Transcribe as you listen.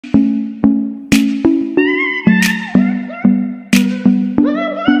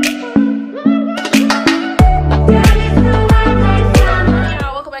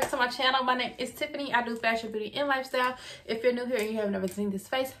my name is Tiffany. I do fashion, beauty, and lifestyle. If you're new here and you have never seen this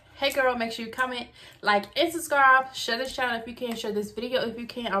face, hey girl, make sure you comment, like, and subscribe. Share this channel if you can. Share this video if you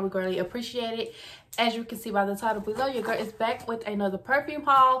can. I would greatly appreciate it. As you can see by the title below, your girl is back with another perfume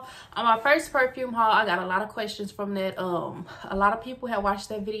haul. On my first perfume haul, I got a lot of questions from that. A lot of people have watched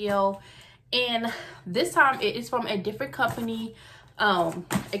that video, and this time it is from a different company.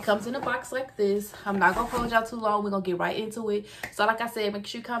 It comes in a box like this. I'm not gonna hold y'all too long. We're gonna get right into it. So like I said, make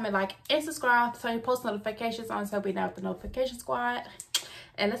sure you comment, like, and subscribe, turn your post notifications on so be now with the notification squad.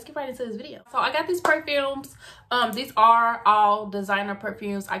 And let's get right into this video. So I got these perfumes. These are all designer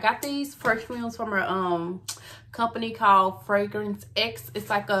perfumes. I got these perfumes from a company called FragranceX. It's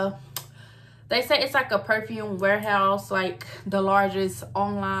like a, they say it's like a perfume warehouse, like the largest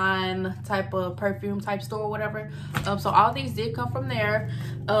online type of perfume type store or whatever. So all these did come from there.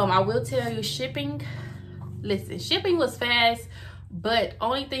 I will tell you, shipping, listen, shipping was fast, but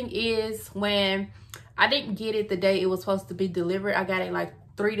only thing is when I didn't get it the day it was supposed to be delivered, I got it like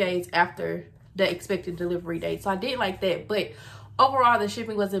 3 days after the expected delivery date. So I did like that, but overall the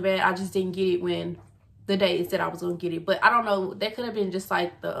shipping wasn't bad. I just didn't get it when the day it said I was gonna get it. But I don't know, that could have been just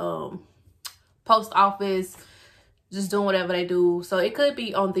like the post office just doing whatever they do. So it could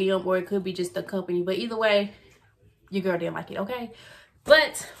be on them or it could be just the company, but either way, your girl didn't like it, okay?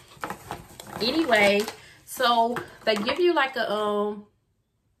 But anyway, so they give you like a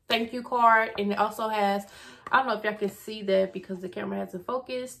thank you card, and it also has, I don't know if y'all can see that because the camera hasn't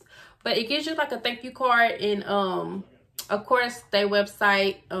focused, but it gives you like a thank you card, and of course their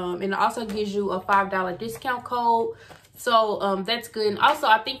website, and it also gives you a $5 discount code. So that's good. And also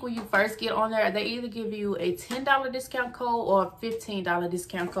I think when you first get on there, they either give you a $10 discount code or a $15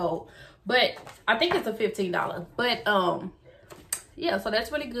 discount code, but I think it's a $15. But yeah, so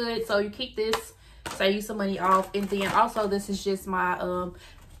that's really good. So you keep this, save you some money off. And then also this is just my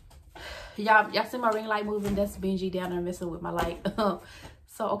y'all see my ring light moving? That's Benji down there messing with my light.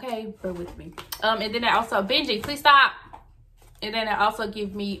 So okay, bear with me. And then I also, Benji, please stop. And then I also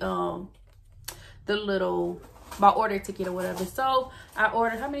give me the little, my order ticket or whatever. So I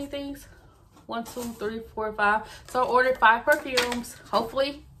ordered how many things? 1, 2, 3, 4, 5. So I ordered 5 perfumes.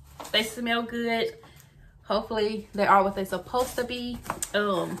 Hopefully they smell good. Hopefully they are what they're supposed to be.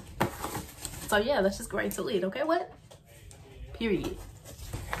 So yeah, let's just go right into it. Okay, what? Period.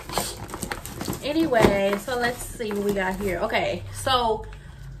 Anyway, so let's see what we got here. Okay, so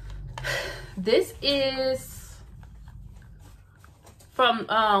this is from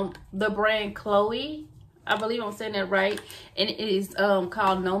the brand Chloe. I believe I'm saying that right. And it is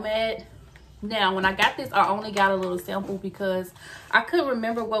called Nomad. Now, when I got this, I only got a little sample because I couldn't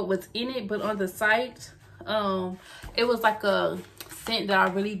remember what was in it, but on the site, it was like a scent that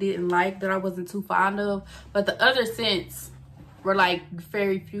I really didn't like, that I wasn't too fond of. But the other scents were like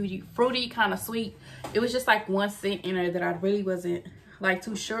very fruity, kind of sweet. It was just like one scent in there that I really wasn't like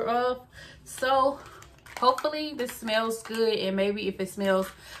too sure of. So hopefully this smells good, and maybe if it smells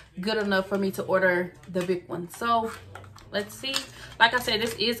good enough for me to order the big one. So let's see. Like I said,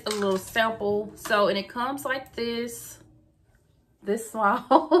 this is a little sample. So, and it comes like this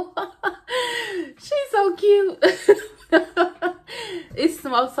small. She's so cute. It's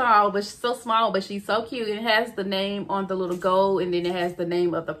small, but she's so small, but she's so cute. It has the name on the little gold, and then it has the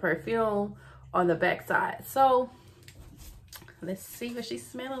name of the perfume on the back side. So let's see what she's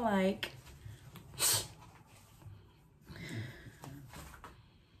smelling like.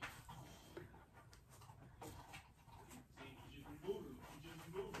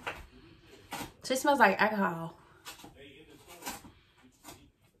 She smells like alcohol.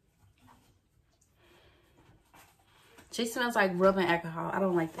 She smells like rubbing alcohol. I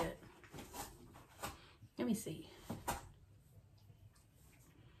don't like that. Let me see.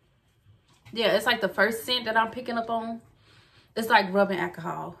 Yeah, it's like the first scent that I'm picking up on. It's like rubbing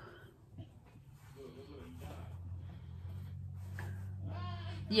alcohol.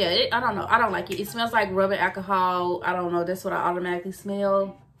 Yeah, I don't know. I don't like it. It smells like rubbing alcohol. I don't know. That's what I automatically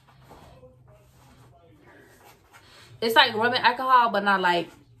smell. It's like rubbing alcohol, but not like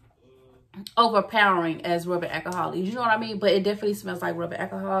overpowering as rubbing alcohol is. You know what I mean? But it definitely smells like rubbing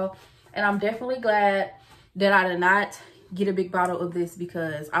alcohol. And I'm definitely glad that I did not get a big bottle of this,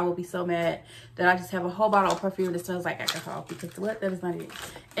 because I will be so mad that I just have a whole bottle of perfume that smells like alcohol, because what? That is not it.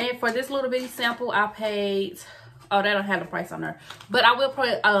 And for this little bitty sample, I paid, oh, they don't have the price on there, but I will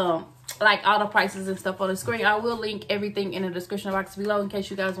put like all the prices and stuff on the screen. I will link everything in the description box below in case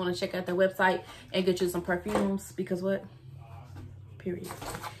you guys want to check out their website and get you some perfumes, because what? Period.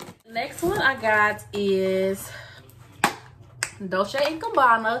 Next one I got is Dolce &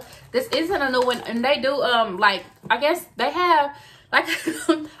 Gabbana. This isn't a new one, and they do like, I guess they have like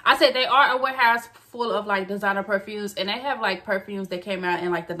I said, they are a warehouse full of like designer perfumes, and they have like perfumes that came out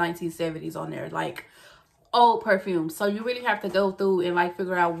in like the 1970s on there, like old perfumes. So you really have to go through and like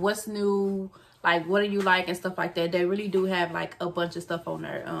figure out what's new, like what do you like and stuff like that. They really do have like a bunch of stuff on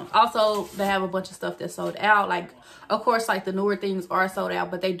there. Also, they have a bunch of stuff that's sold out. Like, of course, like the newer things are sold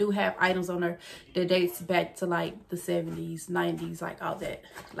out, but they do have items on there that dates back to like the 70s, 90s, like all that.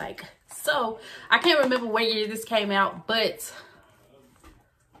 Like, so I can't remember what year this came out, but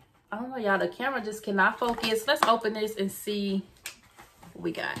I don't know, y'all, the camera just cannot focus. Let's open this and see what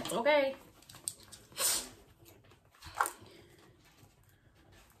we got. Okay.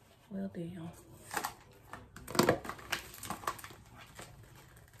 Well, damn.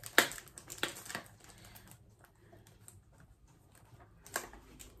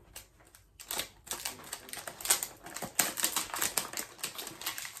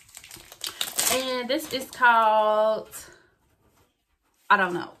 And this is called, I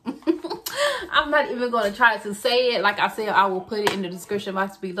don't know. I'm not even going to try to say it. Like I said, I will put it in the description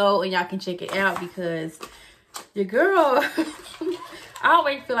box below and y'all can check it out, because your girl, I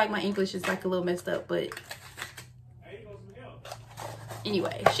always feel like my English is like a little messed up, but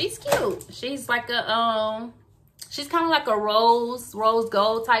anyway, she's cute. She's like a, she's kind of like a rose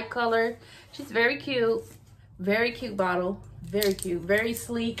gold type color. She's very cute bottle. Very cute, very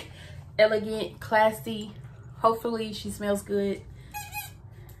sleek, elegant, classy. Hopefully she smells good.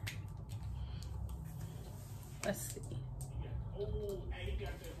 Let's see.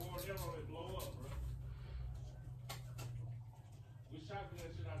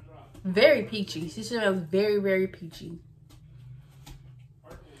 Very peachy. She smells very, very peachy.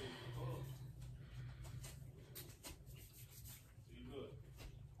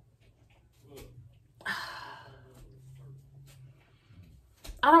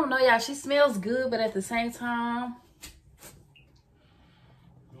 I don't know, y'all. She smells good, but at the same time,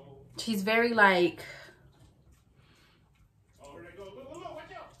 she's very like,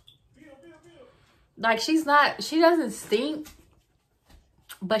 she's not, she doesn't stink,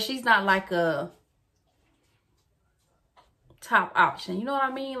 but she's not like a top option. You know what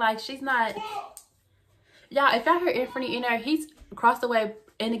I mean? Like, she's not, y'all, if y'all hear Tiffany in there, he's across the way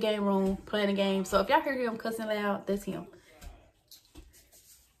in the game room playing a game. So if y'all hear him cussing loud, that's him.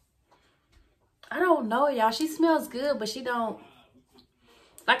 I don't know, y'all. She smells good, but she don't,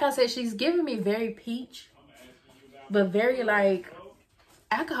 like I said, she's giving me very peach, but very like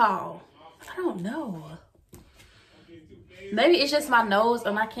alcohol. I don't know. Maybe it's just my nose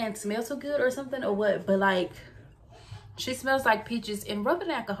and I can't smell so good or something, or what, but like she smells like peaches and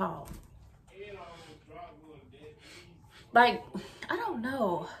rubbing alcohol. Like, I don't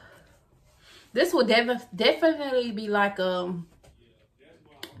know. This would definitely be like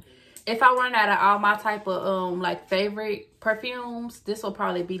if I run out of all my type of like favorite perfumes, this will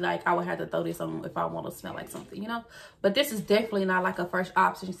probably be like, I would have to throw this on if I want to smell like something, you know. But this is definitely not like a first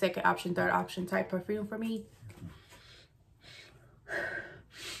option, second option, third option type perfume for me.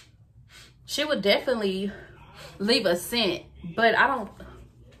 She would definitely leave a scent, but I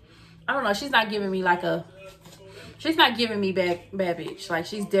don't know. She's not giving me like a, she's not giving me bad bitch. Like,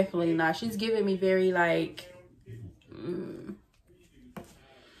 she's definitely not. She's giving me very like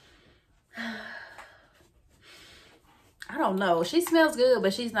I don't know. She smells good,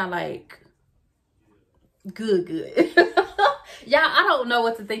 but she's not like good. Yeah, I don't know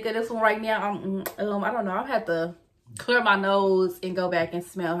what to think of this one right now. I don't know. I'll have to clear my nose and go back and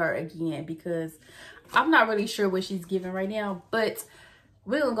smell her again, because I'm not really sure what she's giving right now. But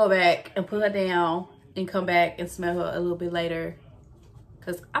we're gonna go back and put her down and come back and smell her a little bit later,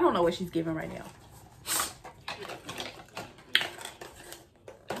 because I don't know what she's giving right now.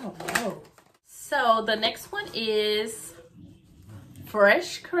 I don't know. So the next one is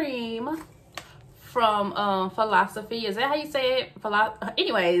Fresh Cream from Philosophy. Is that how you say it?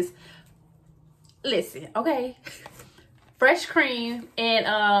 Anyways, listen, okay. Fresh Cream,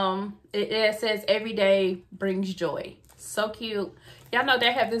 and it says every day brings joy. So cute. Y'all know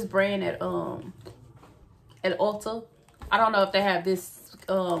they have this brand at Ulta. I don't know if they have this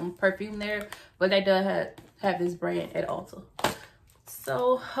perfume there, but they do have this brand at Ulta.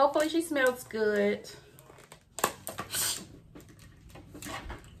 So hopefully she smells good.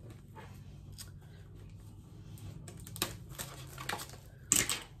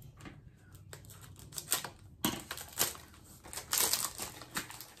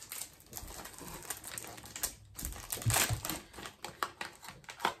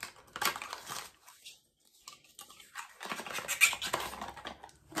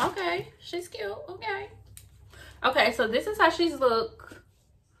 Okay, she's cute. Okay, so this is how she's look,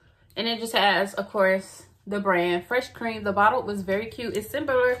 and it just has, of course, the brand Fresh Cream. The bottle was very cute. It's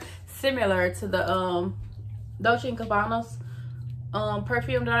similar to the Dolce & Gabbana's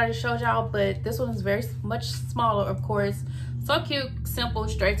perfume that I just showed y'all, but this one is very much smaller, of course. So cute, simple,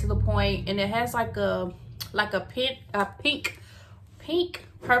 straight to the point, and it has like a pink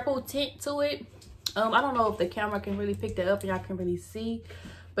purple tint to it. I don't know if the camera can really pick that up and y'all can really see,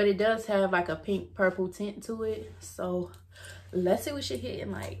 but it does have like a pink purple tint to it. So let's see what she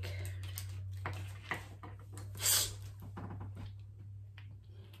hitting like.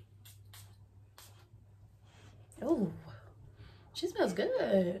 Oh, she smells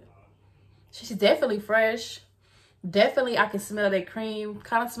good. She's definitely fresh. Definitely, I can smell that cream.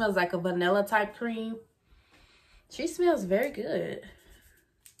 Kind of smells like a vanilla type cream. She smells very good.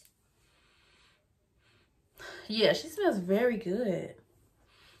 Yeah, she smells very good.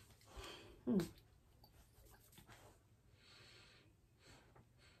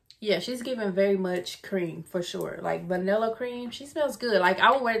 Yeah, she's giving very much cream for sure. Like vanilla cream. She smells good. Like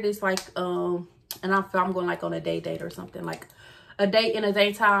I would wear this like and I'm going like on a date or something, like a date in a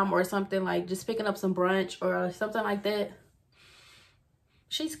daytime or something, like just picking up some brunch or something like that.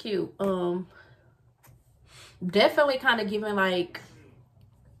 She's cute. Definitely kind of giving like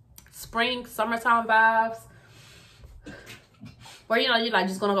spring, summertime vibes. Or you know, you're like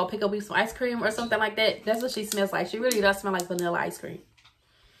just gonna go pick up some ice cream or something like that. That's what she smells like. She really does smell like vanilla ice cream.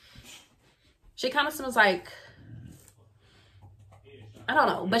 She kind of smells like, I don't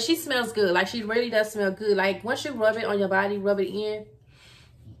know, but she smells good. Like she really does smell good. Like once you rub it on your body, rub it in,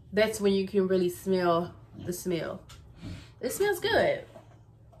 that's when you can really smell the smell. It smells good.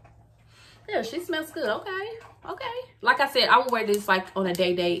 Yeah, she smells good. Okay. Like I said, I would wear this like on a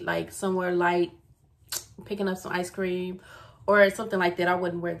date, like somewhere light, picking up some ice cream or something like that. I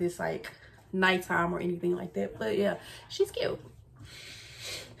wouldn't wear this like nighttime or anything like that. But yeah, she's cute.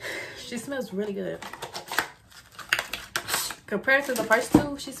 She smells really good. Compared to the first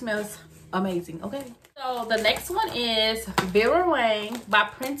two, she smells amazing. Okay. So the next one is Vera Wang by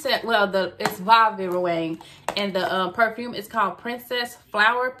Princess. Well, it's by Vera Wang, and the perfume is called Princess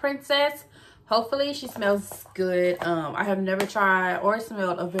Flower Princess. Hopefully she smells good. I have never tried or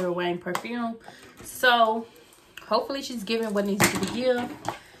smelled a Vera Wang perfume, so hopefully she's giving what needs to be given.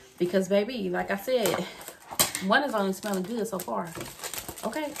 Because baby, like I said, one is only smelling good so far.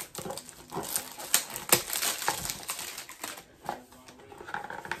 Okay.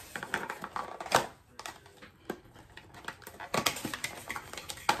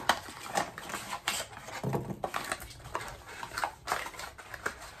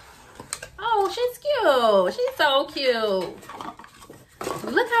 Oh, she's cute. She's so cute.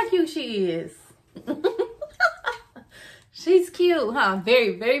 Look how cute she is. She's cute, huh?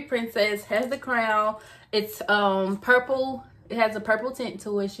 Very, very princess. Has the crown. It's purple. It has a purple tint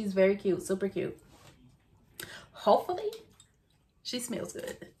to it. She's very cute. Super cute. Hopefully, she smells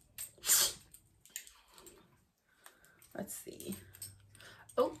good. Let's see.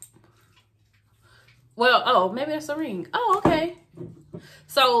 Oh. Well, oh, maybe it's a ring. Oh, okay.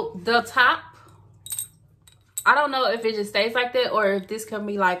 So the top, I don't know if it just stays like that or if this can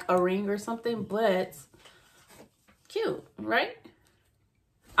be like a ring or something, but cute, right?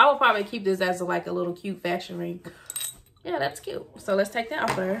 I will probably keep this as like a little cute fashion ring. Yeah, that's cute. So let's take that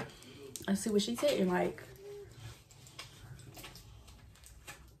off her and see what she's hitting like.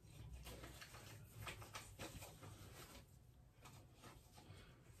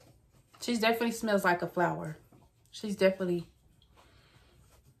 She definitely smells like a flower. She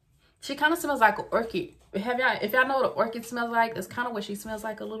kind of smells like an orchid. If y'all know what an orchid smells like, that's kind of what she smells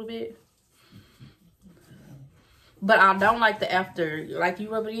like a little bit. But I don't like the after, like you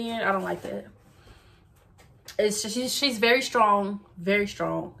rub it in, I don't like that. It's just, she's very strong, very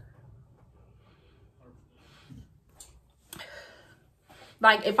strong.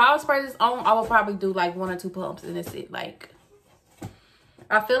 Like if I was spray this on, I would probably do like 1 or 2 pumps and that's it. Like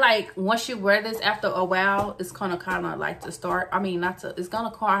I feel like once you wear this after a while, it's gonna kind of like to start. I mean, it's gonna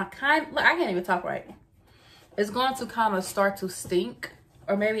kind. Look, I can't even talk right. It's going to kind of start to stink,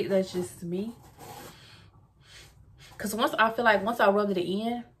 or maybe that's just me. Cause I feel like once I rub it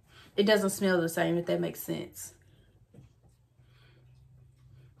in, it doesn't smell the same. If that makes sense.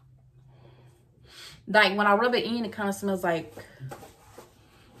 Like when I rub it in, it kind of smells like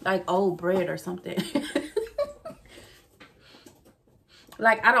old bread or something.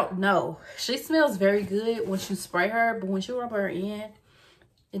 Like, I don't know. She smells very good once you spray her, but when you rub her in,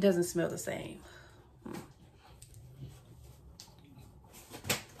 it doesn't smell the same.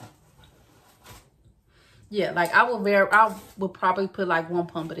 Yeah, like I would probably put like 1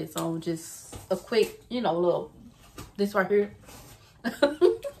 pump of this on, just a quick, you know, little, this right here.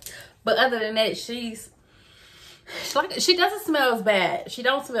 But other than that, she's she doesn't smell as bad. She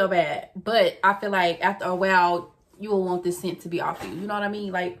don't smell bad, but I feel like after a while you will want this scent to be off you. You know what I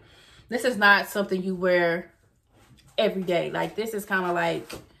mean? Like, this is not something you wear every day. Like, this is kind of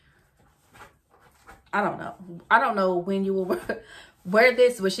like, I don't know. I don't know when you will wear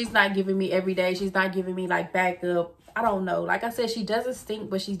this, but she's not giving me every day. She's not giving me like backup. I don't know. Like I said, she doesn't stink,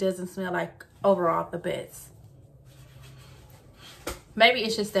 but she doesn't smell like overall the best. Maybe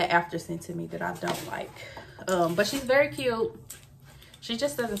it's just that after scent to me that I don't like. But she's very cute. She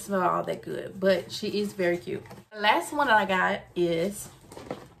just doesn't smell all that good, but she is very cute. The last one that I got is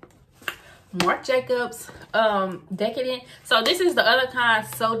Marc Jacobs Decadent. So this is the other kind,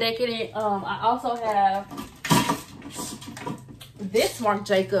 So Decadent. I also have this Marc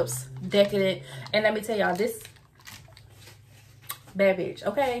Jacobs Decadent, and let me tell y'all, this bad bitch,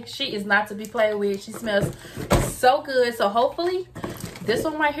 okay? She is not to be played with. She smells so good. So hopefully this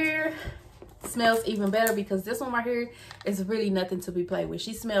one right here smells even better, because this one right here is really nothing to be played with.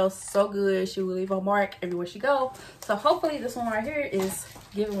 She smells so good. She will leave a mark everywhere she go. So hopefully this one right here is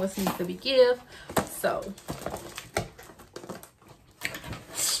giving what needs to be give. So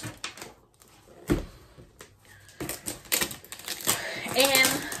and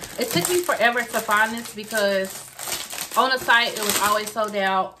it took me forever to find this, because on the site it was always sold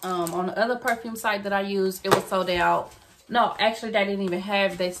out. On the other perfume site that I use, it was sold out. No, actually they didn't even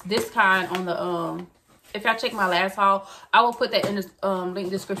have this kind on the if y'all check my last haul, I will put that in the link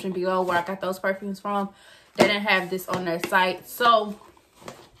description below where I got those perfumes from. They didn't have this on their site. So,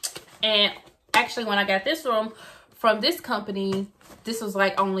 and actually when I got this from this company, this was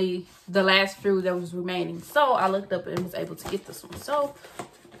like only the last few that was remaining. So I looked up and was able to get this one. So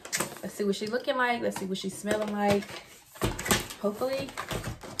let's see what she's looking like. Let's see what she's smelling like. Hopefully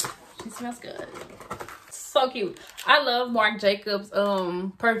she smells good. So cute. I love Marc Jacobs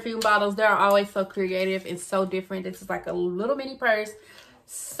perfume bottles. They're always so creative and so different. This is like a little mini purse.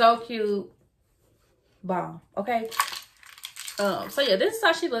 So cute. Bomb. Okay. So yeah, this is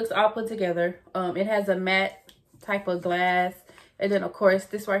how she looks all put together. It has a matte type of glass, and then of course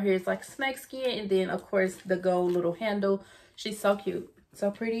this right here is like snake skin, and then of course the gold little handle. She's so cute, so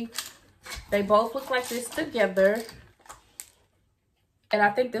pretty. They both look like this together, and I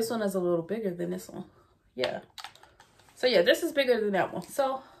think this one is a little bigger than this one. Yeah. So yeah, this is bigger than that one.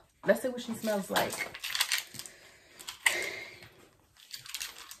 So let's see what she smells like.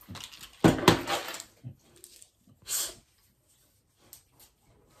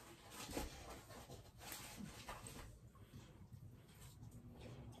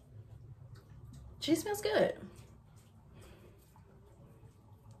 She smells good.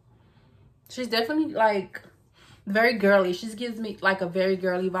 She's definitely like very girly. She gives me like a very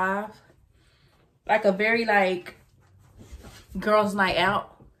girly vibe. Like a very like girls night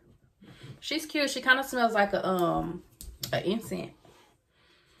out. She's cute. She kind of smells like a incense.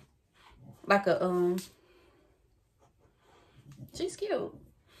 Like a she's cute.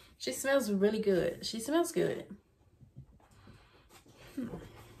 She smells really good. She smells good.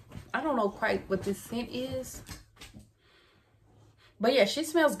 I don't know quite what this scent is. But yeah, she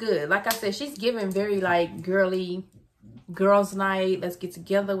smells good. Like I said, she's giving very like girly, girls night. Let's get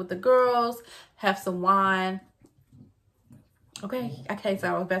together with the girls, have some wine. Okay, I can't say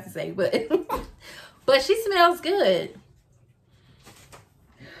what I was about to say, but but she smells good.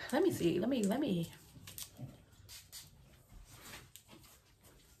 Let me see. Let me.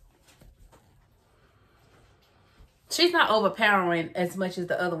 She's not overpowering as much as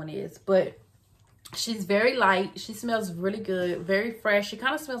the other one is, but she's very light. She smells really good, very fresh. She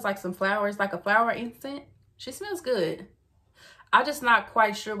kind of smells like some flowers, like a flower incense. She smells good. I'm just not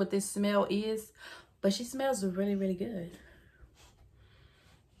quite sure what this smell is, but she smells really, really good.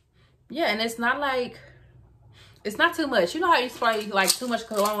 Yeah, and it's not like, it's not too much. You know how you spray like too much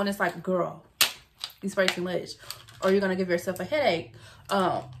cologne and it's like, girl, you spray too much, or you're gonna give yourself a headache.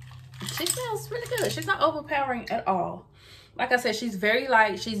 She smells really good. She's not overpowering at all. Like I said, she's very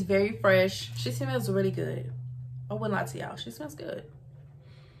light. She's very fresh. She smells really good. I wouldn't lie to y'all. She smells good.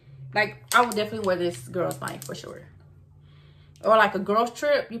 Like, I would definitely wear this girls' night for sure. Or like a girls'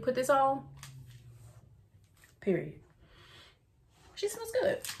 trip, you put this on. Period. She smells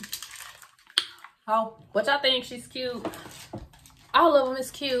good. Oh, what y'all think? She's cute. All of them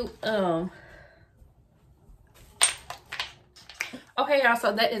is cute. Okay, y'all,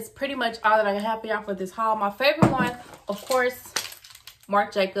 so that is pretty much all that I have for y'all for this haul. My favorite one, of course,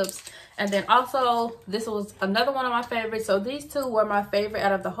 Marc Jacobs. And then also, this was another one of my favorites. So these two were my favorite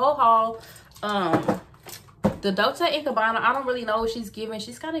out of the whole haul. The Dolce & Gabbana, I don't really know what she's giving.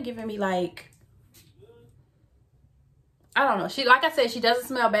 She's kind of giving me like I don't know. She, like I said, she doesn't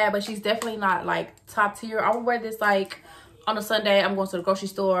smell bad, but she's definitely not like top tier. I would wear this like on a Sunday. I'm going to the grocery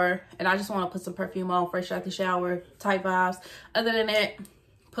store and I just want to put some perfume on, fresh out the shower type vibes. Other than that,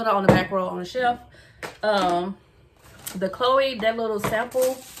 put it on the back row on the shelf. The Chloe, that little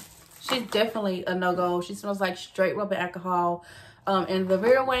sample, she's definitely a no-go. She smells like straight rubbing alcohol. And the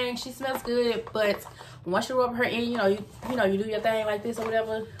Vera Wang, she smells good, but once you rub her in, you do your thing like this or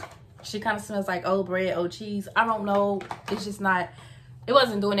whatever, she kind of smells like old bread, old cheese. I don't know. It's just not, it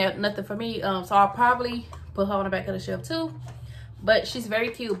wasn't doing nothing for me. So I'll probably put her on the back of the shelf too. But she's very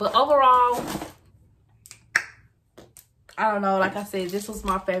cute. But overall, I don't know. Like I said, this was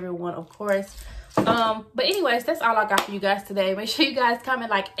my favorite one, of course. But anyways, that's all I got for you guys today. Make sure you guys comment,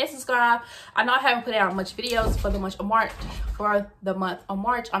 like, and subscribe. I know I haven't put out much videos for the month of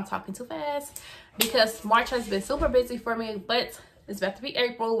March. I'm talking too fast because March has been super busy for me, but it's about to be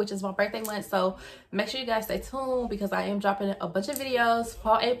April, which is my birthday month. So make sure you guys stay tuned because I am dropping a bunch of videos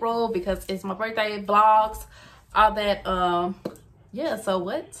for April because it's my birthday, vlogs, all that. Yeah, so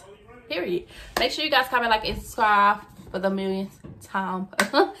what? Period. Make sure you guys comment, like, and subscribe for the millionth time.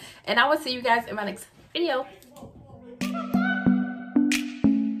 And I will see you guys in my next video.